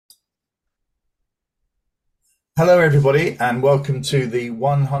Hello, everybody, and welcome to the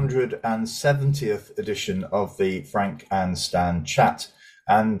 170th edition of the Frank and Stan Chat.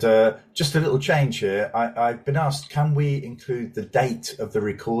 And just a little change here. I've been asked, can we include the date of the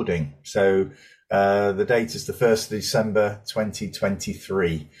recording? So the date is the 1st of December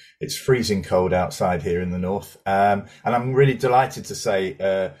 2023. It's freezing cold outside here in the north. And I'm really delighted to say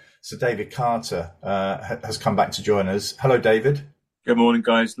Sir David Carter has come back to join us. Hello, David. Good morning,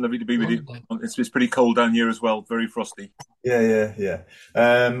 guys. Lovely to be with you. It's pretty cold down here as well. Very frosty. Yeah.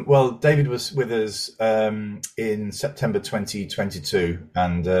 Well, David was with us in September 2022,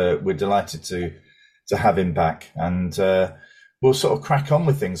 and we're delighted to have him back. And we'll sort of crack on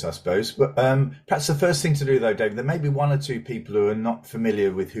with things, I suppose. But perhaps the first thing to do, though, David, there may be one or two people who are not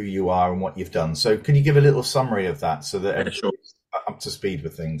familiar with who you are and what you've done. So can you give a little summary of that so that everybody's up to speed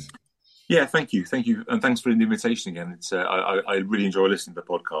with things? Yeah, thank you, and thanks for the invitation again. It's I really enjoy listening to the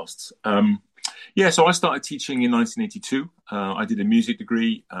podcasts. So I started teaching in 1982. I did a music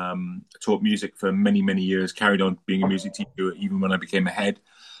degree, taught music for many, many years, carried on being a music teacher even when I became a head.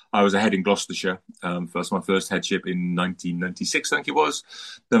 I was a head in Gloucestershire. That's my first headship in 1996, I think it was.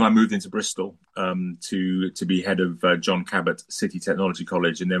 Then I moved into Bristol to be head of John Cabot City Technology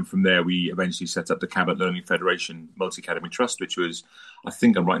College. And then from there, we eventually set up the Cabot Learning Federation Multi-Academy Trust, which was, I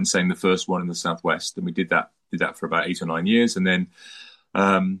think I'm right in saying, the first one in the Southwest. And we did that for about 8 or 9 years. And then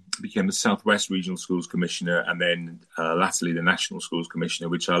became the Southwest Regional Schools Commissioner, and then latterly the National Schools Commissioner,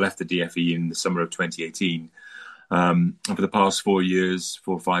 which I left the DFE in the summer of 2018. And for the past 4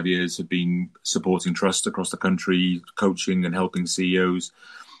 or 5 years, have been supporting trusts across the country, coaching and helping CEOs,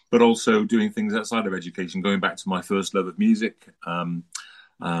 but also doing things outside of education, going back to my first love of music. I'm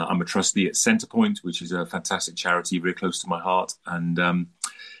a trustee at Centrepoint, which is a fantastic charity very close to my heart. And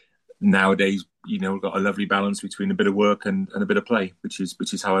nowadays, we've got a lovely balance between a bit of work and a bit of play, which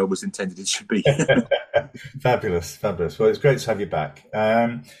is how I always intended it should be. Fabulous. Well, it's great to have you back.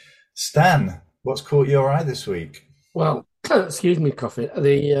 Stan, what's caught your eye this week? Well, excuse me, Coffee.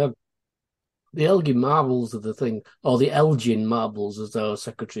 The Elgin Marbles of the thing, or the Elgin Marbles, as our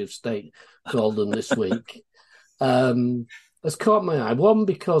Secretary of State called them this week, has caught my eye. One,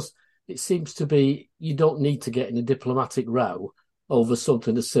 because it seems to be you don't need to get in a diplomatic row over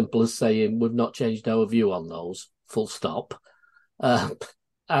something as simple as saying we've not changed our view on those, full stop. But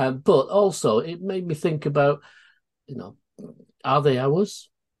also, it made me think about, are they ours?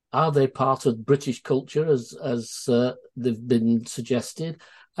 Are they part of British culture, as they've been suggested?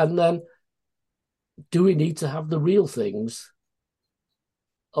 And then, do we need to have the real things?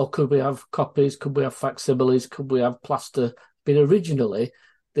 Or could we have copies? Could we have facsimiles? Could we have plaster? But originally,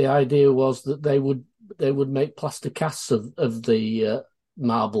 the idea was that they would make plaster casts of the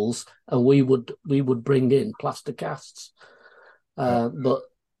marbles, and we would bring in plaster casts. But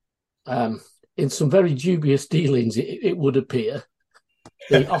in some very dubious dealings, it would appear,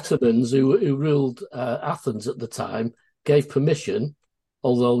 the Ottomans, who ruled Athens at the time, gave permission,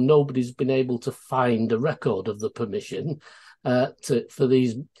 although nobody's been able to find a record of the permission for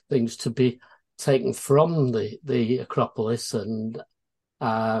these things to be taken from the Acropolis and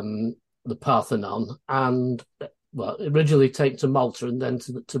the Parthenon, and originally taken to Malta and then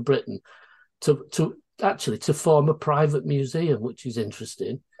to Britain to form a private museum, which is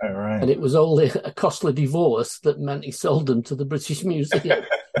interesting. Oh, right. And it was only a costly divorce that meant he sold them to the British Museum.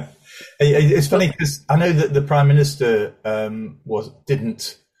 It's funny because I know that the Prime Minister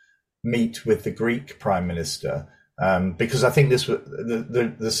didn't meet with the Greek Prime Minister because I think this was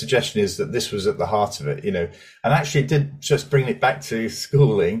the suggestion is that this was at the heart of it, and actually it did just bring it back to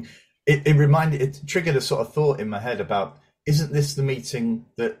schooling. It triggered a sort of thought in my head about, isn't this the meeting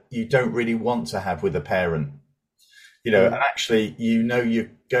that you don't really want to have with a parent? And actually, you're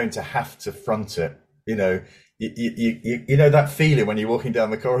going to have to front it. You know that feeling when you're walking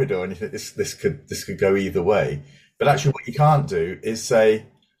down the corridor and you think this could go either way. But actually, what you can't do is say,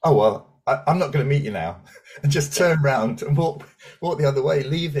 "Oh well, I'm not going to meet you now," and just turn around and walk the other way,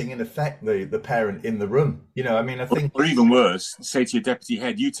 leaving in effect the parent in the room. I think, or even worse, say to your deputy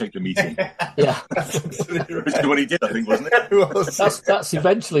head, "You take the meeting." Yeah, that's absolutely right. Which is what he did, I think, wasn't it? It was. That's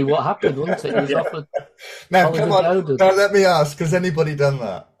eventually what happened, wasn't it? He was offered. Now, come on. Now, let me ask: has anybody done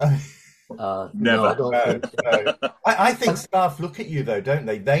that? Never. No. I think staff look at you though, don't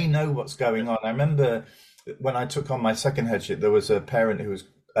they? They know what's going on. I remember when I took on my second headship, there was a parent who was.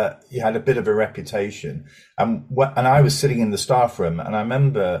 He had a bit of a reputation, and I was sitting in the staff room, and I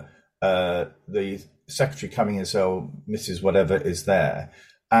remember the secretary coming and saying, "Oh, Mrs. Whatever is there,"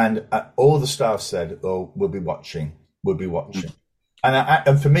 and all the staff said, "Oh, we'll be watching."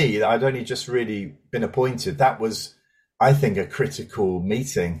 And for me, I'd only just really been appointed. That was, I think, a critical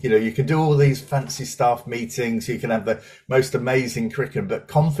meeting. You know, you can do all these fancy staff meetings, you can have the most amazing curriculum, but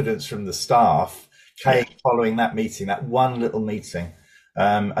confidence from the staff came following that meeting, that one little meeting.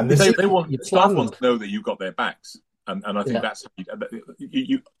 And this staff want to know that you've got their backs, and I think that's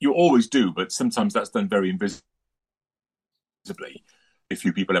you always do, but sometimes that's done very invisibly. If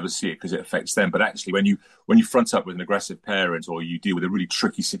few people ever see it because it affects them. But actually, when you front up with an aggressive parent, or you deal with a really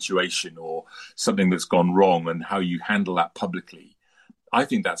tricky situation or something that's gone wrong, and how you handle that publicly, I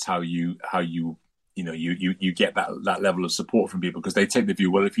think that's how you get that level of support from people, because they take the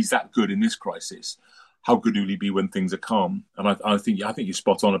view, well, if he's that good in this crisis, how good will he be when things are calm? And I think you're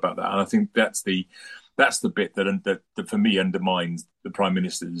spot on about that. And I think that's the bit that for me undermines the Prime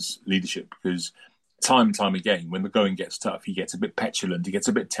Minister's leadership, because time and time again, when the going gets tough, he gets a bit petulant, he gets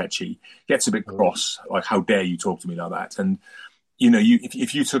a bit tetchy, gets a bit cross, like, how dare you talk to me like that? And,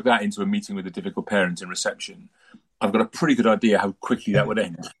 if you took that into a meeting with a difficult parent in reception, I've got a pretty good idea how quickly that would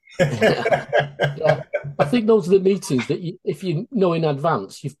end. Yeah. I think those are the meetings that if you know in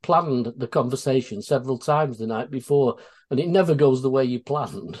advance, you've planned the conversation several times the night before, and it never goes the way you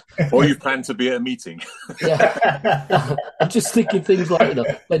planned. Or you've planned to be at a meeting. Yeah. I'm just thinking things like,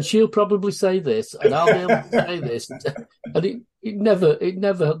 then she'll probably say this, and I'll be able to say this. And it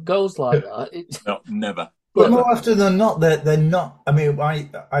never goes like that. No, never. But more often than not, they're not. I mean, I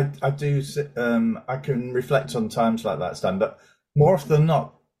do. I can reflect on times like that, Stan. But more often than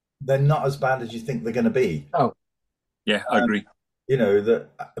not, they're not as bad as you think they're going to be. Oh, yeah, I agree.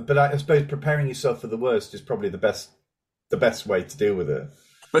 But I suppose preparing yourself for the worst is probably the best way to deal with it.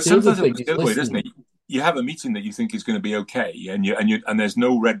 But sometimes it's the other way, doesn't it? You have a meeting that you think is going to be okay, and there's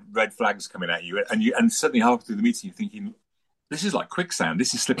no red flags coming at you, and suddenly halfway through the meeting you're thinking, this is like quicksand.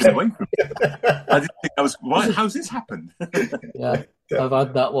 This is slipping away from me. I didn't think I was. Why? How's this happened? Yeah, I've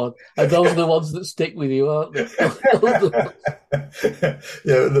had that one, and those are the ones that stick with you, aren't they?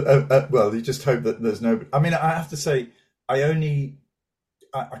 Well, you just hope that there's no. I mean, I have to say, I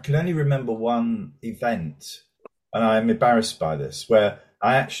can only remember one event, and I'm embarrassed by this, where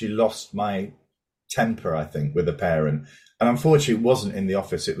I actually lost my temper, I think, with a parent, and unfortunately, it wasn't in the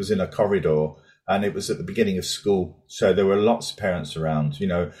office. It was in a corridor. And it was at the beginning of school, so there were lots of parents around,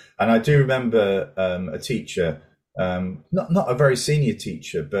 And I do remember a teacher, not a very senior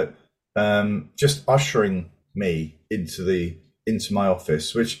teacher, but just ushering me into my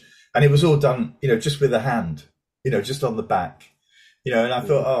office, and it was all done, just with a hand, just on the back, And I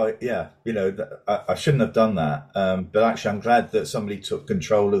thought, I shouldn't have done that, but actually, I'm glad that somebody took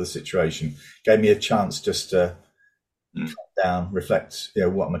control of the situation, gave me a chance just to calm down, reflect,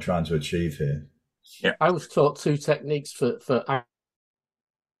 what am I trying to achieve here. Yeah, I was taught two techniques for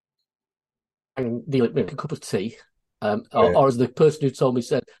dealing with a cup of tea, or as the person who told me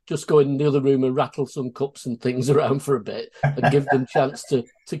said, just go in the other room and rattle some cups and things around for a bit and give them a chance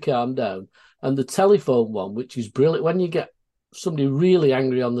to calm down. And the telephone one, which is brilliant, when you get somebody really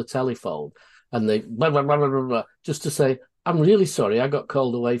angry on the telephone and they blah, blah, blah, blah, blah, just to say, I'm really sorry, I got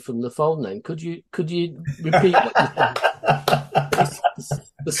called away from the phone then. Could you repeat that?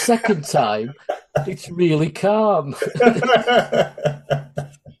 The second time, it's really calm.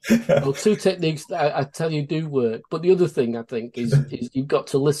 Well, two techniques that I tell you do work. But the other thing I think is you've got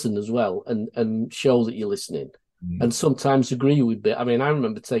to listen as well and show that you're listening. And sometimes agree with it. I mean, I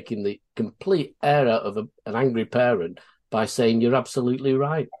remember taking the complete air out of an angry parent by saying, you're absolutely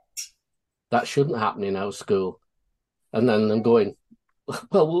right. That shouldn't happen in our school. And then I'm going,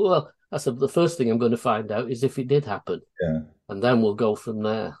 well, that's the first thing I'm going to find out is if it did happen. Yeah. And then we'll go from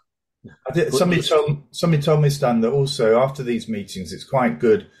there. Somebody told me, Stan, that also after these meetings, it's quite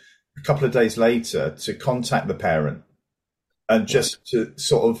good a couple of days later to contact the parent and just to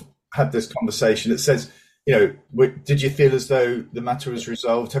sort of have this conversation. It says, did you feel as though the matter was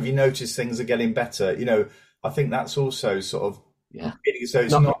resolved? Have you noticed things are getting better? I think that's also sort of feeling as though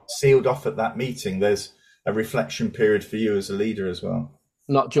it's not sealed off at that meeting. There's a reflection period for you as a leader as well.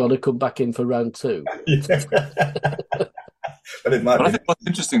 Not John to come back in for round two. But it might be. I think what's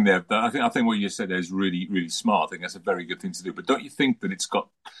interesting there, I think what you said there is really, really smart. I think that's a very good thing to do. But don't you think that it's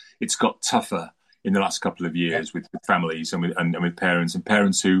got tougher in the last couple of years with families and with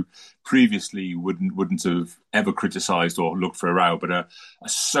parents who previously wouldn't have ever criticised or looked for a row, but are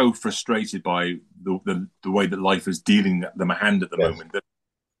so frustrated by the way that life is dealing them a hand at the moment that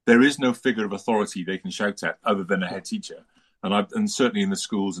there is no figure of authority they can shout at other than a head teacher. And certainly in the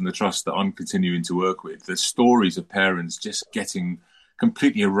schools and the trust that I'm continuing to work with, there's stories of parents just getting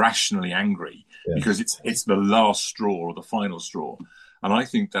completely irrationally angry because it's the last straw or the final straw. And I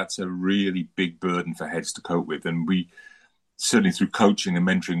think that's a really big burden for heads to cope with. And certainly through coaching and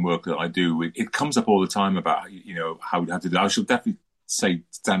mentoring work that I do, it comes up all the time about how to do. I should definitely say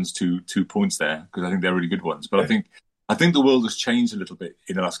Dan's two points there, because I think they're really good ones. But I think the world has changed a little bit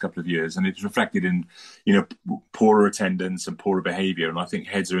in the last couple of years, and it's reflected in poorer attendance and poorer behaviour. And I think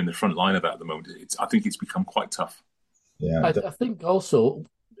heads are in the front line of that at the moment. I think it's become quite tough. Yeah, I think also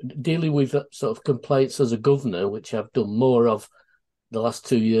dealing with sort of complaints as a governor, which I've done more of the last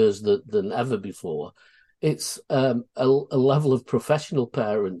 2 years than ever before. It's a level of professional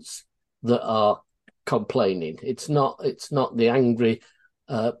parents that are complaining. It's not the angry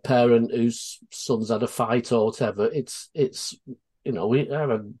parent whose son's had a fight or whatever. It's we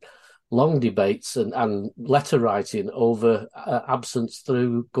have long debates and letter writing over absence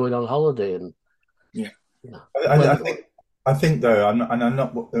through going on holiday and I think though, I'm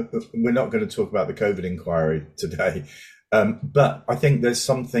not. We're not going to talk about the COVID inquiry today, but I think there's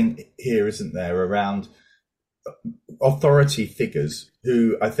something here, isn't there, around authority figures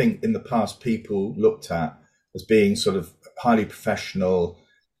who I think in the past people looked at as being sort of highly professional,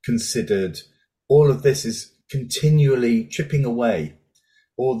 considered. All of this is continually chipping away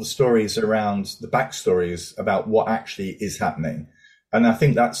all the stories around the backstories about what actually is happening, and I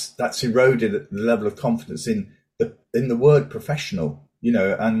think that's eroded the level of confidence in the word professional,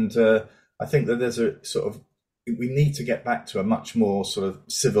 and I think that there's a sort of, we need to get back to a much more sort of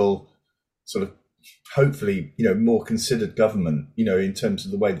civil, sort of hopefully, more considered government, in terms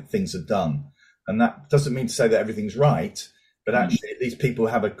of the way that things are done. And that doesn't mean to say that everything's right, but actually at least people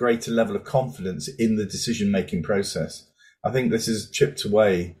have a greater level of confidence in the decision-making process. I think this has chipped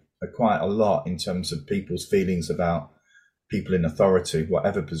away quite a lot in terms of people's feelings about people in authority,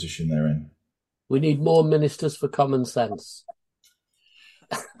 whatever position they're in. We need more ministers for common sense.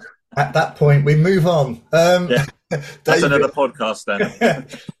 At that point, we move on. That's another podcast then.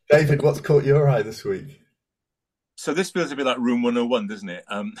 David, what's caught your eye this week? So this feels a bit like Room 101, doesn't it?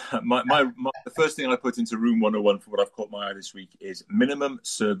 The first thing I put into Room 101 for what I've caught my eye this week is minimum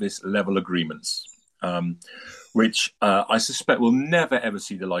service level agreements, which I suspect will never, ever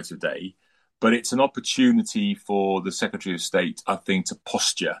see the light of day. But it's an opportunity for the Secretary of State, I think, to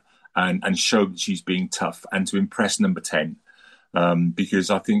posture and show that she's being tough and to impress number 10.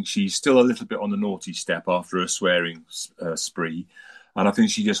 Because I think she's still a little bit on the naughty step after her swearing spree. And I think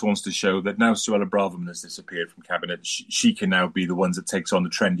she just wants to show that now Suella Braverman has disappeared from Cabinet, she can now be the ones that takes on the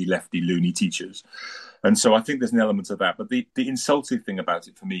trendy, lefty, loony teachers. And so I think there's an element of that. But the insulting thing about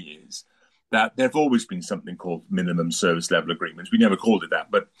it for me is that there have always been something called minimum service level agreements. We never called it that.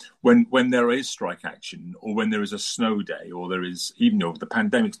 But when there is strike action, or when there is a snow day, or there is, even though the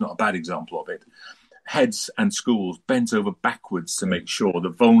pandemic's not a bad example of it, heads and schools bent over backwards to make sure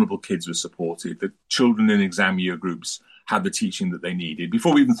that vulnerable kids were supported, that children in exam year groups had the teaching that they needed,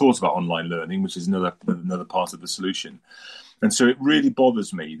 before we even thought about online learning, which is another part of the solution. And so it really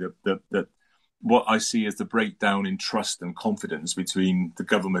bothers me that what I see as the breakdown in trust and confidence between the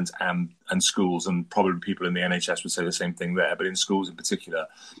government and schools, and probably people in the NHS would say the same thing there, but in schools in particular,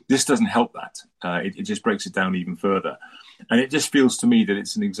 this doesn't help that. It just breaks it down even further. And it just feels to me that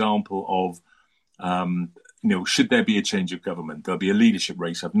it's an example of, should there be a change of government, there'll be a leadership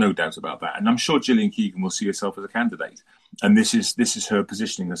race. I've no doubt about that. And I'm sure Gillian Keegan will see herself as a candidate. And this is her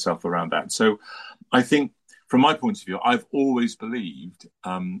positioning herself around that. So I think, from my point of view, I've always believed,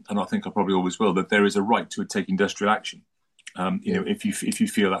 and I think I probably always will, that there is a right to take industrial action. If you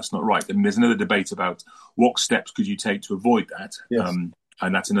feel that's not right, then there's another debate about what steps could you take to avoid that. Yes.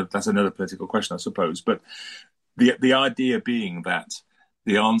 And that's another political question, I suppose. But the idea being that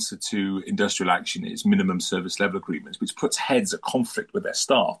the answer to industrial action is minimum service level agreements, which puts heads at conflict with their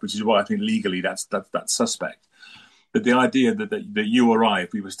staff, which is why I think legally that's suspect. But the idea that you or I,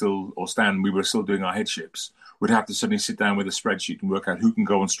 if we were still, or Stan, we were still doing our headships, would have to suddenly sit down with a spreadsheet and work out who can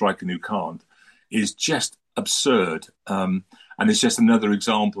go on strike and who can't, is just absurd. And it's just another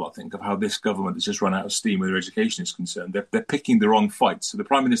example, I think, of how this government has just run out of steam where their education is concerned. They're picking the wrong fights. So the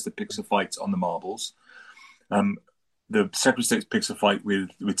Prime Minister picks a fight on the marbles. The Secretary of State picks a fight with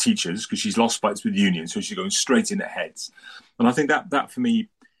teachers because she's lost fights with unions, so she's going straight in their heads. And I think that for me,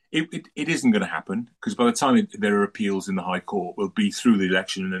 it isn't going to happen, because by the time there are appeals in the High Court, we'll be through the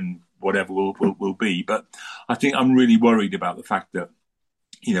election and whatever will be. But I think I'm really worried about the fact that,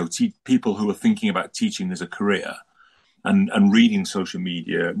 people who are thinking about teaching as a career and reading social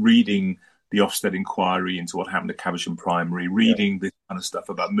media, reading the Ofsted inquiry into what happened at Caversham Primary, reading this kind of stuff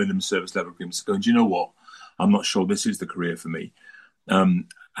about minimum service level agreements, going, do you know what? I'm not sure this is the career for me. And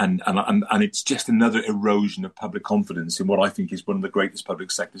it's just another erosion of public confidence in what I think is one of the greatest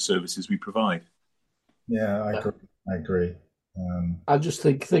public sector services we provide. Yeah, I agree. I just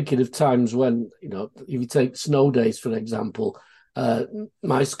thinking of times when, if you take snow days, for example,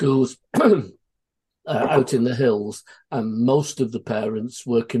 my school's out in the hills, and most of the parents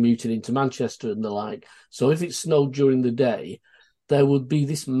were commuting into Manchester and the like. So if it snowed during the day, there would be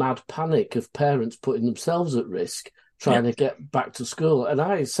this mad panic of parents putting themselves at risk trying to get back to school. And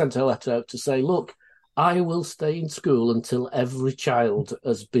I sent a letter out to say, look, I will stay in school until every child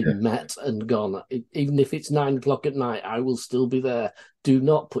has been met and gone. Even if it's 9 o'clock at night, I will still be there. Do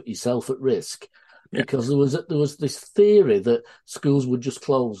not put yourself at risk. Because there was this theory that schools would just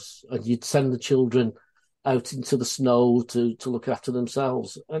close and you'd send the children out into the snow to look after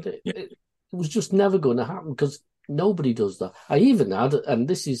themselves. And it was just never going to happen because nobody does that. I even had, and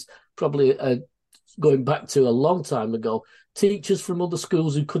this is probably going back to a long time ago, teachers from other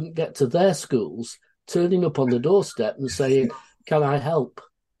schools who couldn't get to their schools turning up on the doorstep and saying, "Can I help?"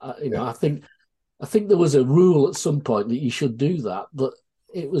 I think there was a rule at some point that you should do that, but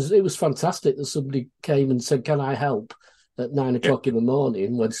it was fantastic that somebody came and said, "Can I help?" at 9 o'clock in the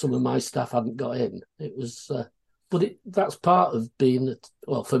morning when some of my staff hadn't got in. It was, that's part of being.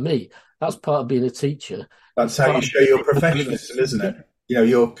 For me, that's part of being a teacher. That's how you show your professionalism, isn't it?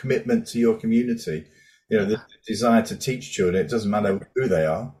 Your commitment to your community. The desire to teach children. It doesn't matter who they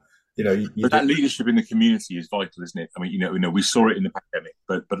are. But that leadership in the community is vital, isn't it? I mean, we saw it in the pandemic,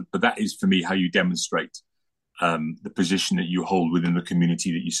 but that is for me how you demonstrate the position that you hold within the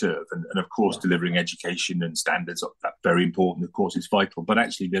community that you serve, and of course, delivering education and standards. That's very important. Of course, it's vital. But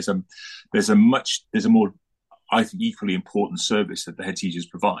actually, there's a more, I think, equally important service that the head teachers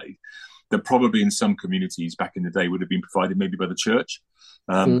provide that probably in some communities back in the day would have been provided maybe by the church,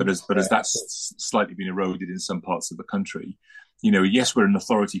 but as that's slightly been eroded in some parts of the country. Yes, we're an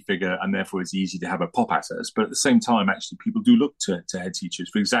authority figure and therefore it's easy to have a pop at us. But at the same time, actually, people do look to head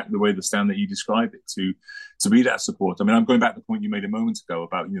teachers for exactly the way that you described it, to be that support. I mean, I'm going back to the point you made a moment ago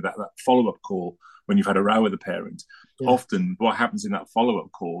about, that follow-up call when you've had a row with a parent. Yeah. Often what happens in that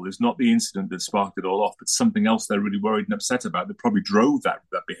follow-up call is not the incident that sparked it all off, but something else they're really worried and upset about that probably drove that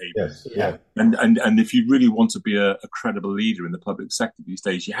behaviour. Yes. Yeah. And if you really want to be a credible leader in the public sector these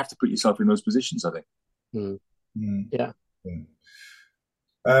days, you have to put yourself in those positions, I think. Yeah.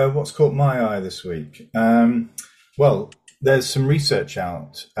 What's caught my eye this week? Well, there's some research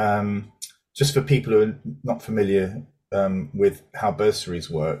out, just for people who are not familiar with how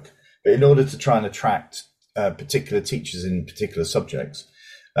bursaries work. But in order to try and attract particular teachers in particular subjects,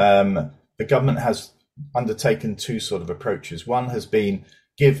 the government has undertaken two sort of approaches. One has been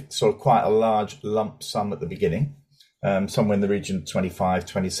give sort of quite a large lump sum at the beginning, somewhere in the region of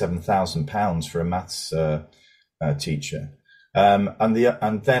 £27,000 for a maths teacher, and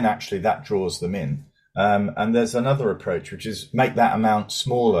then actually that draws them in. And there's another approach, which is make that amount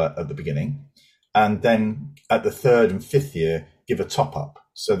smaller at the beginning, and then at the third and fifth year give a top up,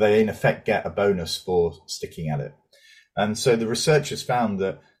 so they in effect get a bonus for sticking at it. And so the researchers found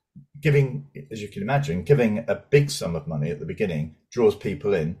that giving, as you can imagine, giving a big sum of money at the beginning draws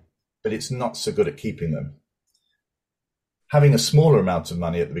people in, but it's not so good at keeping them. Having a smaller amount of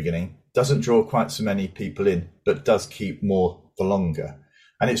money at the beginning doesn't draw quite so many people in, but does keep more for longer.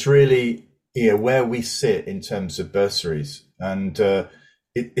 And it's really where we sit in terms of bursaries. And I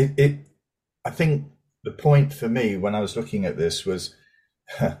think the point for me when I was looking at this was,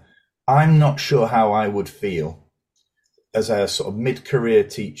 I'm not sure how I would feel as a sort of mid-career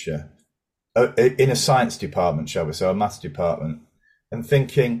teacher in a science department, shall we say, or a maths department, and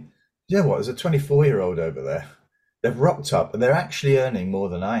thinking, what, there's a 24-year-old over there. They've rocked up and they're actually earning more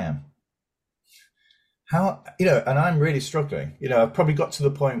than I am. How, and I'm really struggling. I've probably got to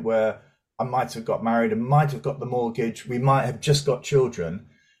the point where I might have got married and might have got the mortgage. We might have just got children.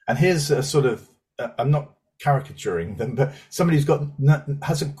 And here's a sort of, I'm not caricaturing them, but somebody who's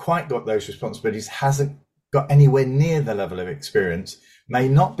hasn't quite got those responsibilities, hasn't got anywhere near the level of experience, may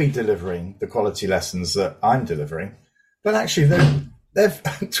not be delivering the quality lessons that I'm delivering, but actually they're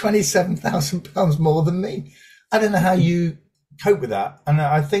 £27,000 more than me. I don't know how you cope with that. And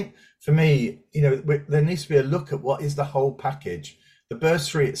I think for me, there needs to be a look at what is the whole package. The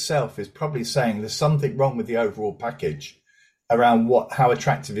bursary itself is probably saying there's something wrong with the overall package around how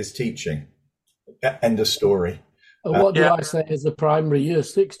attractive is teaching. End of story. And what do I say as a primary year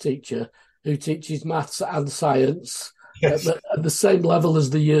 6 teacher who teaches maths and science at the same level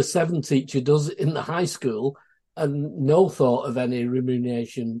as the year 7 teacher does in the high school, and no thought of any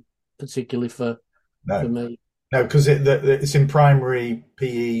remuneration, particularly for me? No, because it's in primary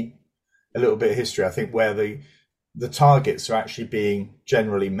PE, a little bit of history, I think, where the targets are actually being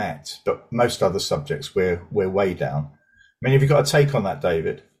generally met, but most other subjects we're way down. I mean, have you got a take on that,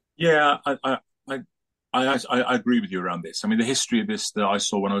 David? Yeah, I agree with you around this. I mean, the history of this that I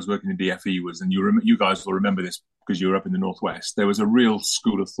saw when I was working in DFE was, and you guys will remember this because you were up in the Northwest, there was a real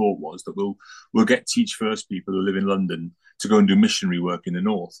school of thought was that we'll get Teach First people who live in London to go and do missionary work in the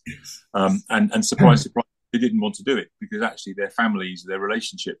North. Yes. And surprise, they didn't want to do it because actually their families, their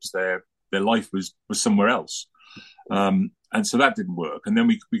relationships, their life was somewhere else. And so that didn't work. And then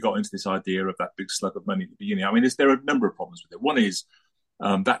we got into this idea of that big slug of money at the beginning. I mean, there are a number of problems with it. One is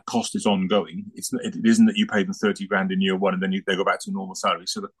that cost is ongoing. It isn't that you pay them 30 grand in year one and then they go back to normal salary.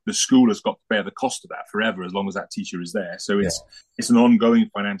 So the school has got to bear the cost of that forever as long as that teacher is there. So it's an ongoing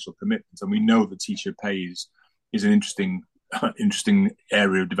financial commitment. And we know the teacher pay is an interesting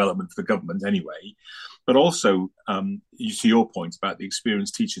area of development for the government anyway. But also, you see your point about the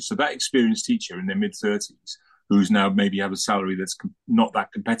experienced teacher. So that experienced teacher in their mid-30s, who's now maybe have a salary that's not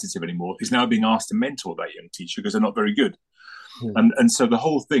that competitive anymore, is now being asked to mentor that young teacher because they're not very good. And so the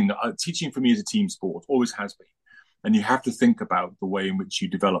whole thing, teaching for me is a team sport, always has been. And you have to think about the way in which you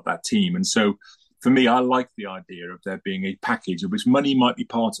develop that team. And so for me, I like the idea of there being a package of which money might be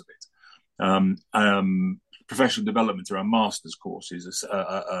part of it. Professional development around master's courses,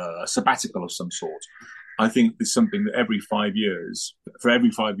 a sabbatical of some sort. I think there's something that for every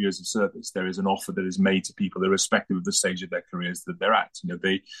 5 years of service, there is an offer that is made to people irrespective of the stage of their careers that they're at.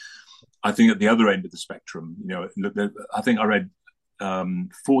 I think at the other end of the spectrum, I think I read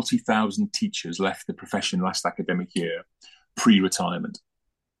 40,000 teachers left the profession last academic year pre-retirement.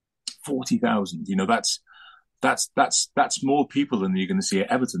 40,000. That's more people than you're going to see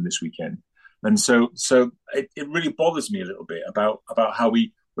at Everton this weekend. And so it really bothers me a little bit about how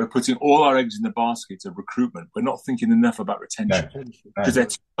we're putting all our eggs in the basket of recruitment. We're not thinking enough about retention because they're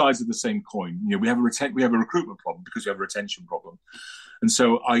two sides of the same coin. We have a recruitment problem because we have a retention problem. And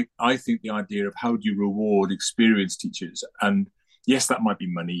so I think the idea of how do you reward experienced teachers, and yes, that might be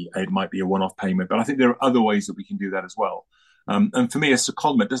money, it might be a one-off payment, but I think there are other ways that we can do that as well. And for me, a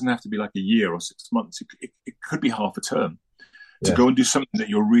secondment doesn't have to be like a year or 6 months. It could be half a term to go and do something that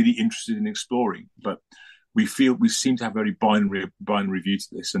you're really interested in exploring. But we seem to have a very binary view to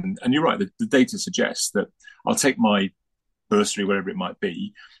this. And you're right, the data suggests that I'll take my bursary, whatever it might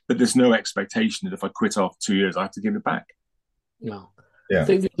be, but there's no expectation that if I quit after 2 years, I have to give it back. No. Yeah. I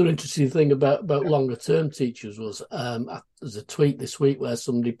think the other interesting thing about longer term teachers was there's a tweet this week where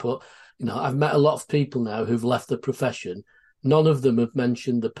somebody put, I've met a lot of people now who've left the profession. None of them have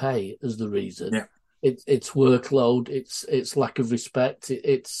mentioned the pay as the reason. Yeah. It's workload, it's lack of respect,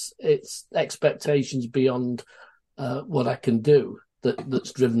 it's expectations beyond what I can do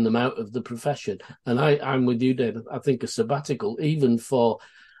that's driven them out of the profession. And I'm with you, David. I think a sabbatical, even for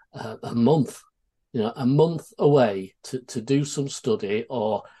a month, a month away to do some study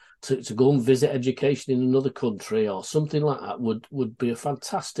or to go and visit education in another country or something like that would be a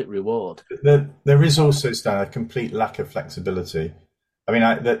fantastic reward. There is also, Stan, a complete lack of flexibility. I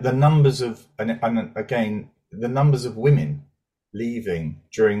mean, the numbers of, and again, the numbers of women leaving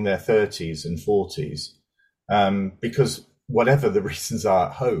during their 30s and 40s, because whatever the reasons are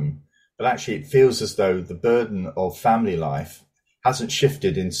at home, but actually it feels as though the burden of family life hasn't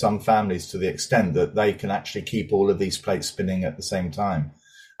shifted in some families to the extent that they can actually keep all of these plates spinning at the same time.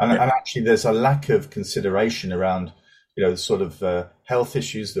 And actually there's a lack of consideration around, sort of health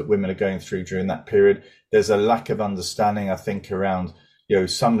issues that women are going through during that period. There's a lack of understanding, I think, around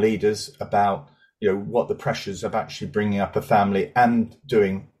some leaders about, what the pressures of actually bringing up a family and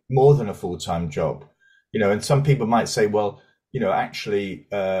doing more than a full-time job, and some people might say, well, actually,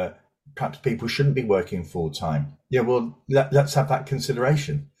 perhaps people shouldn't be working full-time. Yeah, well, let's have that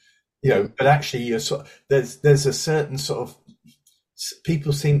consideration, but actually there's a certain sort of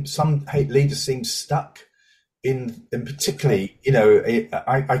some leaders seem stuck in particularly,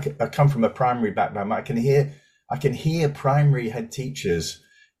 I come from a primary background. I can hear primary head teachers,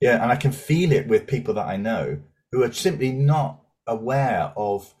 and I can feel it with people that I know who are simply not aware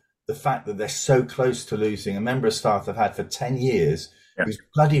of the fact that they're so close to losing a member of staff they've had for 10 years, who's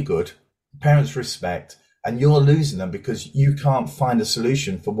bloody good, parents respect, and you're losing them because you can't find a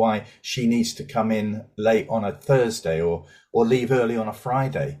solution for why she needs to come in late on a Thursday or leave early on a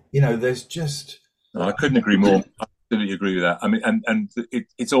Friday. There's just... No, I couldn't agree more. I absolutely agree with that. I mean, and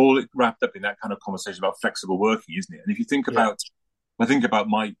it's all wrapped up in that kind of conversation about flexible working, isn't it? And if you think about, I think about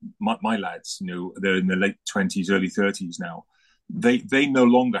my lads, they're in their late 20s, early 30s now. They no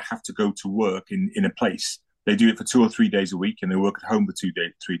longer have to go to work in a place. They do it for 2 or 3 days a week, and they work at home for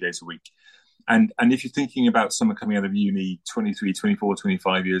 3 days a week. And if you're thinking about someone coming out of uni, 23, 24,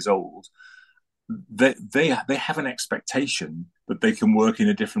 25 years old, they have an expectation that they can work in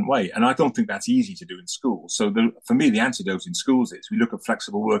a different way, and I don't think that's easy to do in schools. So for me, the antidote in schools is we look at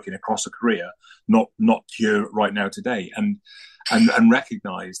flexible working across a career, not here right now today, and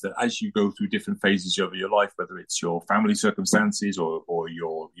recognize that as you go through different phases of your life, whether it's your family circumstances or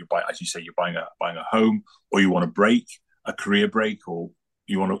you're as you say, you're buying a home, or you want to break a career break, or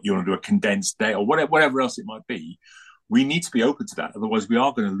you want to do a condensed day, or whatever else it might be. We need to be open to that. Otherwise, we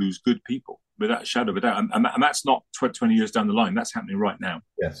are going to lose good people without a shadow of a doubt. And that's not 20 years down the line. That's happening right now.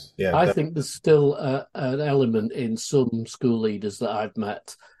 Yes. Yeah. I think there's still an element in some school leaders that I've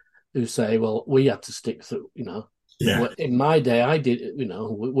met who say, well, we had to stick through, Yeah. In my day, I did,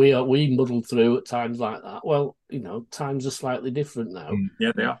 we muddled through at times like that. Well, times are slightly different now.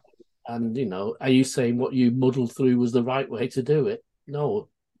 Yeah, they are. And, are you saying what you muddled through was the right way to do it? No.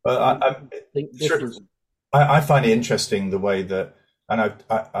 I think different. I find it interesting the way that, and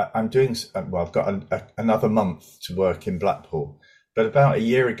I'm doing, well, I've got another month to work in Blackpool, but about a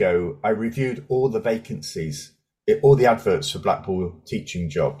year ago, I reviewed all the vacancies, all the adverts for Blackpool teaching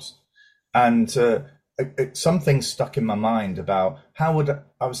jobs. And something stuck in my mind about I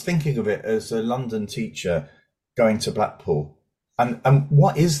was thinking of it as a London teacher going to Blackpool. And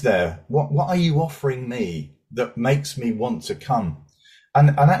what is there? What are you offering me that makes me want to come?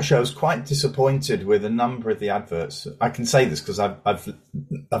 And actually, I was quite disappointed with a number of the adverts. I can say this because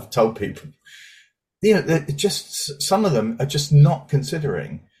I've told people, just some of them are just not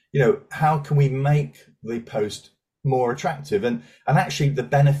considering, how can we make the post more attractive? And actually, the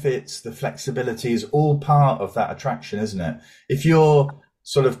benefits, the flexibility is all part of that attraction, isn't it? If you're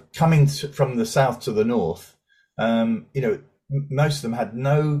sort of coming from the south to the north, most of them had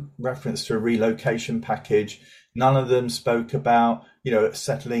no reference to a relocation package. None of them spoke about,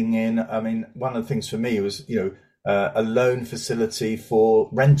 settling in. I mean, one of the things for me was, a loan facility for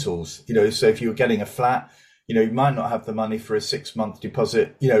rentals, so if you were getting a flat, you might not have the money for a 6-month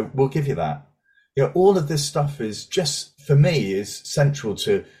deposit, we'll give you that. All of this stuff is just, for me, is central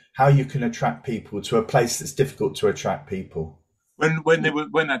to how you can attract people to a place that's difficult to attract people. When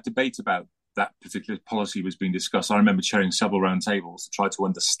that debate about that particular policy was being discussed, I remember chairing several round tables to try to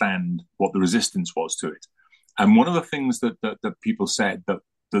understand what the resistance was to it. And one of the things that people said that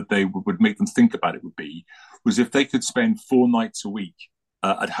they would make them think about it was if they could spend 4 nights a week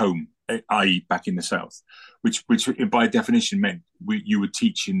at home, i.e. back in the south, which by definition meant you would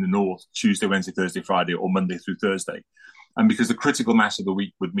teach in the north Tuesday, Wednesday, Thursday, Friday, or Monday through Thursday. And because the critical mass of the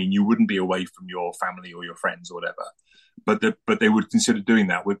week would mean you wouldn't be away from your family or your friends or whatever. But they would consider doing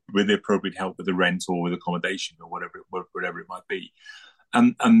that with the appropriate help with the rent or with accommodation or whatever it might be.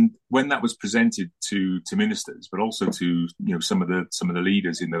 And when that was presented to ministers, but also to some of the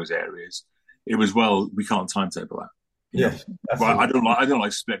leaders in those areas, it was, well, we can't timetable that. Yes, well, I don't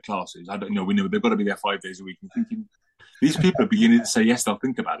like split classes. We know they've got to be there 5 days a week. And thinking these people are beginning to say yes, they'll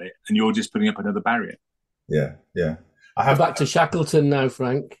think about it, and you're just putting up another barrier. Yeah. Back to Shackleton now,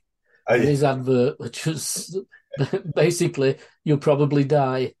 Frank. His advert, which was basically, you'll probably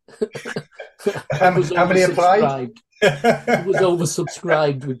die. How many applied? It was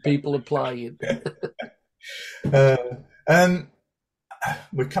oversubscribed with people applying.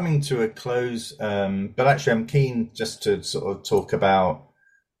 We're coming to a close, but actually I'm keen just to sort of talk about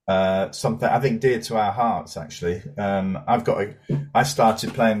something I think dear to our hearts, actually. I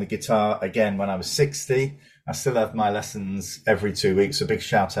started playing the guitar again when I was 60. I still have my lessons every 2 weeks. A big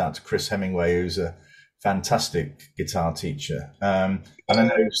shout out to Chris Hemingway, who's a fantastic guitar teacher. And I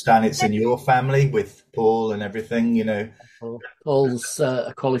know, Stan, it's in your family with Paul and everything, Paul's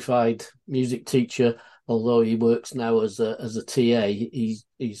a qualified music teacher, although he works now as a TA. He's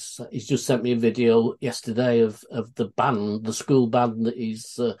just sent me a video yesterday of the school band that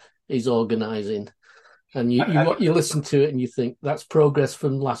he's organising. And you listen to it and you think that's progress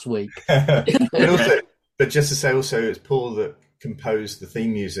from last week. But just to say also, it's Paul that composed the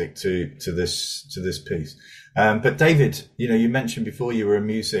theme music to this piece. But David, you mentioned before you were a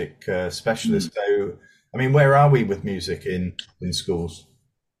music specialist. So, I mean, where are we with music in schools?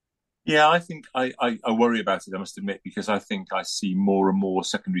 Yeah, I think I worry about it, I must admit, because I think I see more and more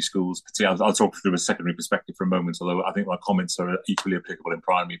secondary schools, particularly, I'll talk through a secondary perspective for a moment, although I think my comments are equally applicable in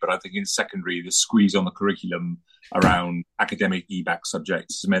primary, but I think in secondary, the squeeze on the curriculum around academic EBacc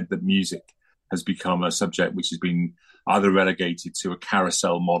subjects has meant that music has become a subject which has been either relegated to a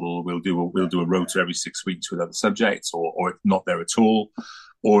carousel model. We'll do a rota every 6 weeks with other subjects, or if not there at all,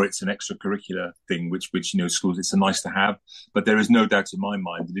 or it's an extracurricular thing, which schools, it's a nice to have. But there is no doubt in my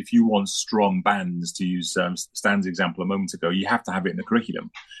mind that if you want strong bands, to use Stan's example a moment ago, you have to have it in the curriculum.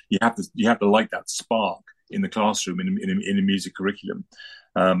 You have to like that spark in the classroom in a music curriculum.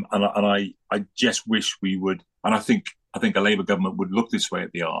 I just wish we would, and I think a Labour government would look this way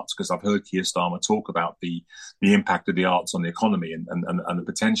at the arts, because I've heard Keir Starmer talk about the impact of the arts on the economy and the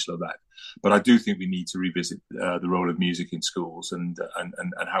potential of that. But I do think we need to revisit the role of music in schools and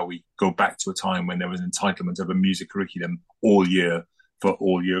how we go back to a time when there was entitlement of a music curriculum all year for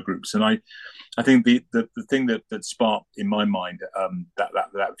all year groups. And I think the thing that sparked in my mind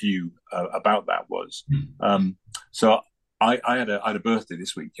that view about that was so. I had a birthday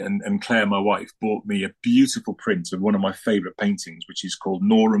this week, and Claire, my wife, bought me a beautiful print of one of my favourite paintings, which is called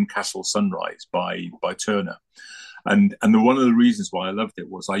Norham Castle Sunrise by Turner. And one of the reasons why I loved it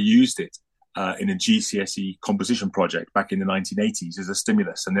was I used it in a GCSE composition project back in the 1980s as a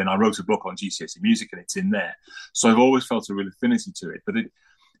stimulus. And then I wrote a book on GCSE music, and it's in there. So I've always felt a real affinity to it. But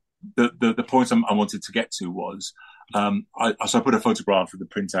the point I wanted to get to was, so I put a photograph of the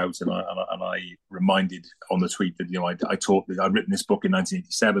printout, and I reminded on the tweet that I taught that I'd written this book in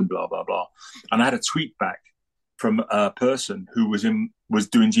 1987, blah blah blah, and I had a tweet back from a person who was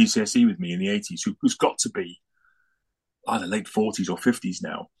doing GCSE with me in the 80s, who's got to be either late 40s or 50s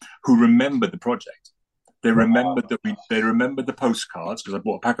now, who remembered the project. They remembered they remembered the postcards, because I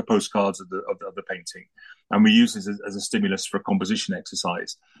bought a pack of postcards of the painting, and we used it as a stimulus for a composition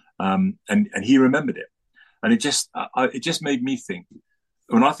exercise. And he remembered it, and it just made me think.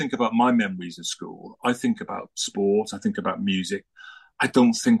 When I think about my memories of school, I think about sport, I think about music. I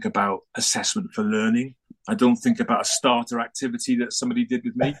don't think about assessment for learning. I don't think about a starter activity that somebody did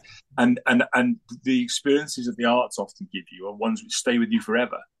with me. And the experiences that the arts often give you are ones which stay with you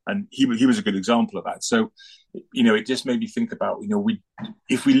forever. And he was a good example of that. So, it just made me think about,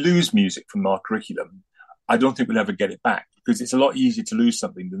 if we lose music from our curriculum, I don't think we'll ever get it back, because it's a lot easier to lose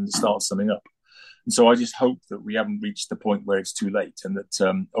something than to start something up. And so I just hope that we haven't reached the point where it's too late, and that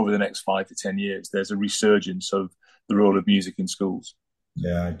over the next 5 to 10 years, there's a resurgence of the role of music in schools.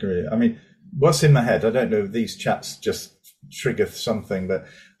 Yeah, I agree. I mean, what's in my head, I don't know if these chats just trigger something, but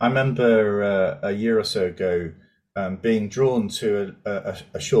I remember a year or so ago being drawn to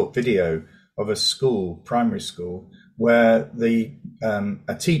a short video of a school, primary school, where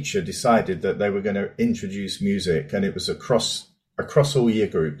a teacher decided that they were going to introduce music, and it was across all year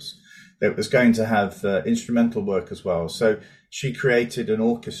groups. It was going to have instrumental work as well. So she created an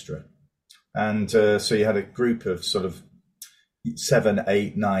orchestra, and so you had a group of sort of 7,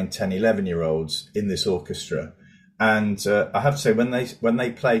 8, 9, 10, 11-year-olds in this orchestra. And I have to say, when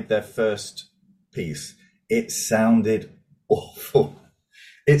they played their first piece, it sounded awful.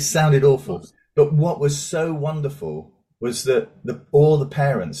 It sounded awful. But what was so wonderful was that all the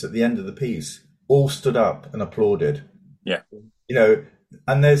parents at the end of the piece all stood up and applauded. Yeah.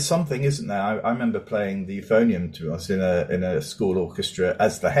 And there's something, isn't there? I remember playing the euphonium to us in a school orchestra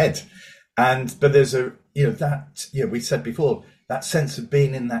as the head. But there's we said before, that sense of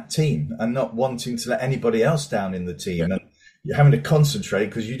being in that team and not wanting to let anybody else down in the team, and you're having to concentrate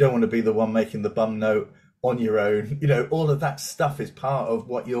because you don't want to be the one making the bum note on your own. All of that stuff is part of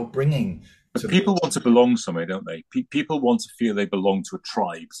what you're bringing. But people want to belong somewhere, don't they? People want to feel they belong to a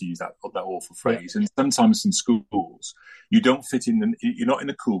tribe, to use that awful phrase. Yeah. And sometimes in schools, you don't fit in. You're not in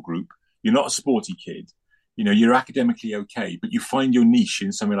a cool group. You're not a sporty kid. You're academically okay, but you find your niche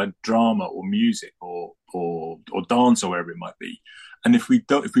in something like drama or music or dance or wherever it might be. And if we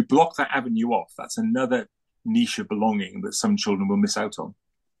block that avenue off, that's another niche of belonging that some children will miss out on.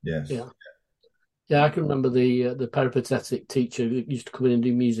 Yes. Yeah, I can remember the peripatetic teacher who used to come in and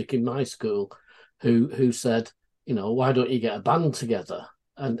do music in my school, who said, why don't you get a band together?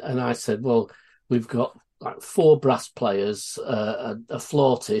 And I said, well, we've got like 4 brass players, a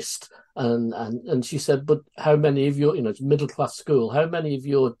flautist, and she said, but how many of your, it's a middle class school, how many of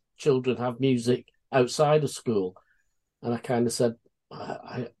your children have music outside of school? And I kind of said,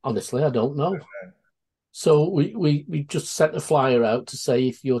 I honestly, I don't know. So we just sent a flyer out to say,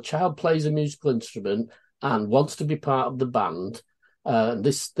 if your child plays a musical instrument and wants to be part of the band,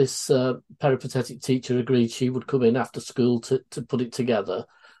 this peripatetic teacher agreed she would come in after school to put it together.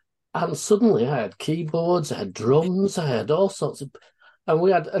 And suddenly I had keyboards, I had drums, I had all sorts of...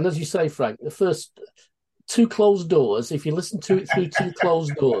 And as you say, Frank, the first 2 closed doors, if you listen to it through 2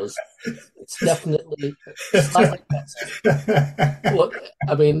 closed doors, it's definitely slightly better. But,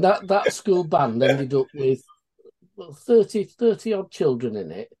 I mean, that school band ended up with 30 odd children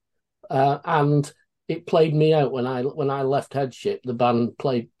in it, and it played me out when I left headship. The band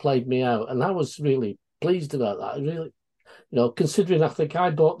played me out, and I was really pleased about that. Really, considering I think I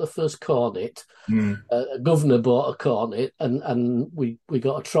bought the first cornet, a governor bought a cornet, and we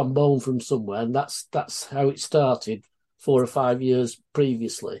got a trombone from somewhere, and that's how it started 4 or 5 years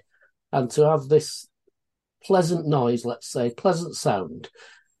previously. And to have this pleasant noise, let's say, pleasant sound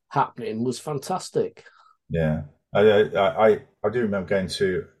happening was fantastic. Yeah, I do remember going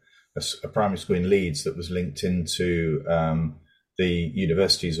to a primary school in Leeds that was linked into the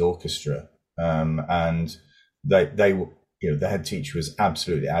university's orchestra, and they the head teacher was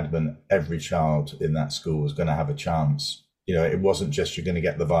absolutely adamant every child in that school was going to have a chance. It wasn't just you're going to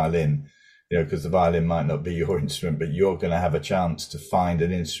get the violin, because the violin might not be your instrument, but you're going to have a chance to find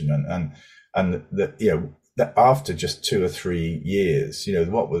an instrument, and that after just 2 or 3 years,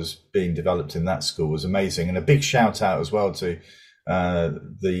 what was being developed in that school was amazing. And a big shout out as well to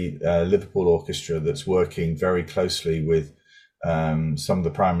the Liverpool Orchestra that's working very closely with some of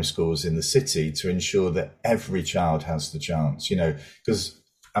the primary schools in the city to ensure that every child has the chance, because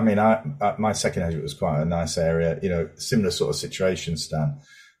my second age was quite a nice area, similar sort of situation, Stan,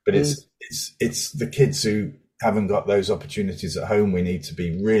 but it's the kids who haven't got those opportunities at home we need to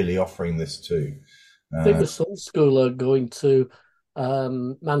be really offering this to. I think the Sun School are going to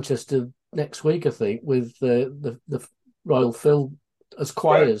Manchester next week, I think, with the Royal Phil as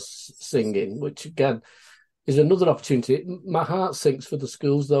choirs singing, which again is another opportunity. My heart sinks for the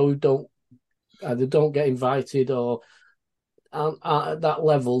schools though who don't get invited or aren't at that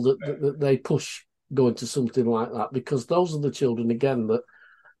level that they push going to something like that, because those are the children again that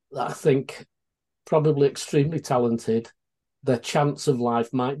I think probably extremely talented. Their chance of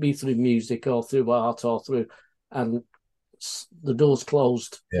life might be through music or through art and the doors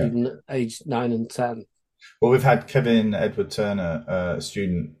closed even at age 9 and 10. Well, we've had Kevin Edward Turner, a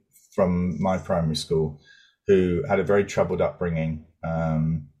student from my primary school, who had a very troubled upbringing,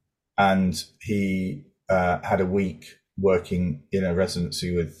 and he had a week working in a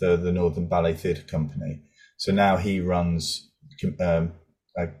residency with the Northern Ballet Theatre Company. So now he runs a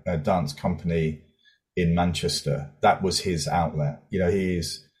dance company in Manchester. That was his outlet.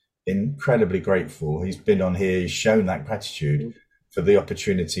 He's incredibly grateful. He's been on here. He's shown that gratitude for the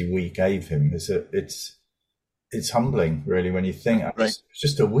opportunity we gave him. It's humbling, really, when you think it's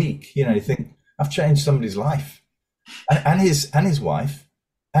just a week. You think I've changed somebody's life, and his wife,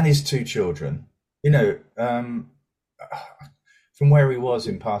 and his 2 children. From where he was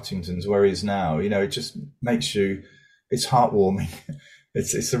in Partington to where he is now. It just makes you. It's heartwarming.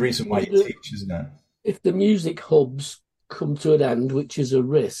 It's the reason why you teach, isn't it? If the music hubs come to an end, which is a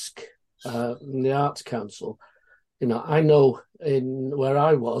risk in the Arts Council, I know in where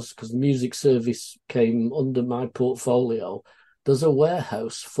I was, because the music service came under my portfolio, there's a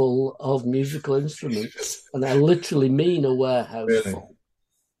warehouse full of musical instruments, and I literally mean a warehouse full.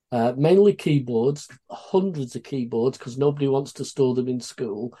 Mainly keyboards, hundreds of keyboards, because nobody wants to store them in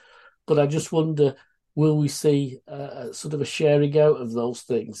school. But I just wonder, will we see sort of a sharing out of those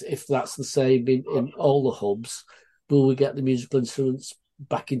things? If that's the same in all the hubs, will we get the musical instruments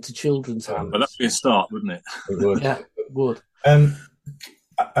back into children's hands? But that'd be a start, wouldn't it? It would. Yeah, it would.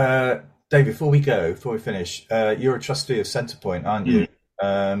 Dave, before we finish, you're a trustee of Centrepoint, aren't you?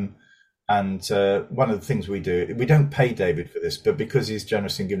 And one of the things we do, we don't pay David for this, but because he's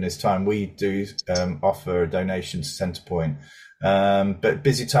generous in giving his time, we do offer a donation to Centrepoint. But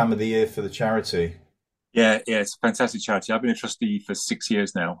busy time of the year for the charity. Yeah, it's a fantastic charity. I've been a trustee for 6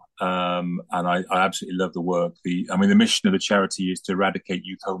 years now, and I absolutely love the work. The mission of the charity is to eradicate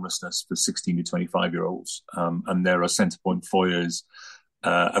youth homelessness for 16 to 25-year-olds, and there are Centrepoint foyers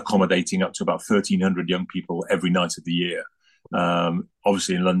accommodating up to about 1,300 young people every night of the year.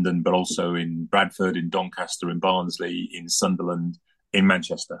 Obviously in London, but also in Bradford, in Doncaster, in Barnsley, in Sunderland, in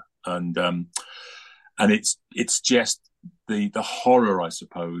Manchester, and it's just the horror, I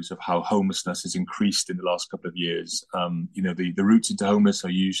suppose, of how homelessness has increased in the last couple of years. The routes into homeless are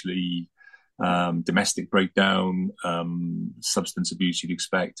usually domestic breakdown, substance abuse you'd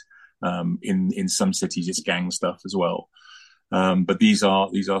expect. In some cities, it's gang stuff as well. But these are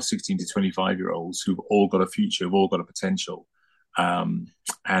 16 to 25-year-olds who've all got a future, who've all got a potential, and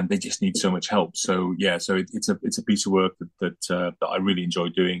they just need so much help. So it's a piece of work that I really enjoy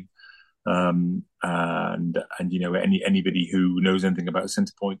doing. Anybody who knows anything about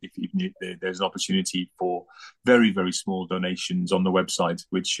Centrepoint, there's an opportunity for very, very small donations on the website,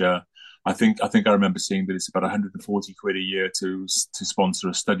 which I think I remember seeing that it's about 140 quid a year to sponsor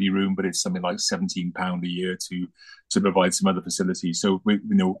a study room, but it's something like £17 a year to provide some other facilities. So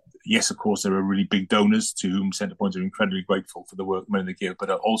yes, of course, there are really big donors to whom Centrepoint are incredibly grateful for the work they give, but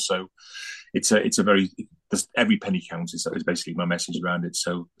also it's a very every penny counts is basically my message around it.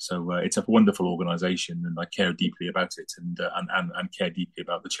 So it's a wonderful organisation, and I care deeply about it, and care deeply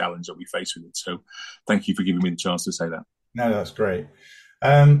about the challenge that we face with it. So thank you for giving me the chance to say that. No, that's great.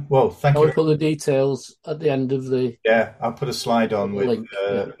 Well, thank you. I'll put the details at the end of the. Yeah, I'll put a slide on with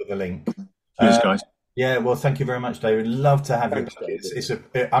the link. Cheers, guys. Yeah, well, thank you very much, David. Love to have you Thanks, back.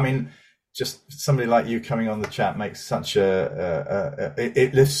 David. I mean, just somebody like you coming on the chat makes such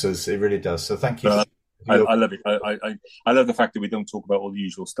it lifts us. It really does. So thank you for Uh, your. I love it. I love the fact that we don't talk about all the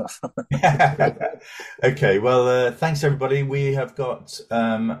usual stuff. Okay, well, thanks everybody. We have got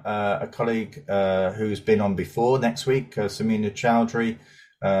a colleague who's been on before next week, Samina Chowdhury,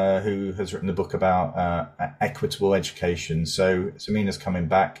 who has written a book about equitable education. So Samina's coming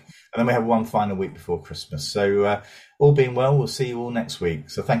back, and then we have one final week before Christmas. So all being well, we'll see you all next week.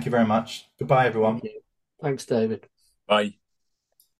 So thank you very much. Goodbye, everyone. Thank you. Thanks, David. Bye.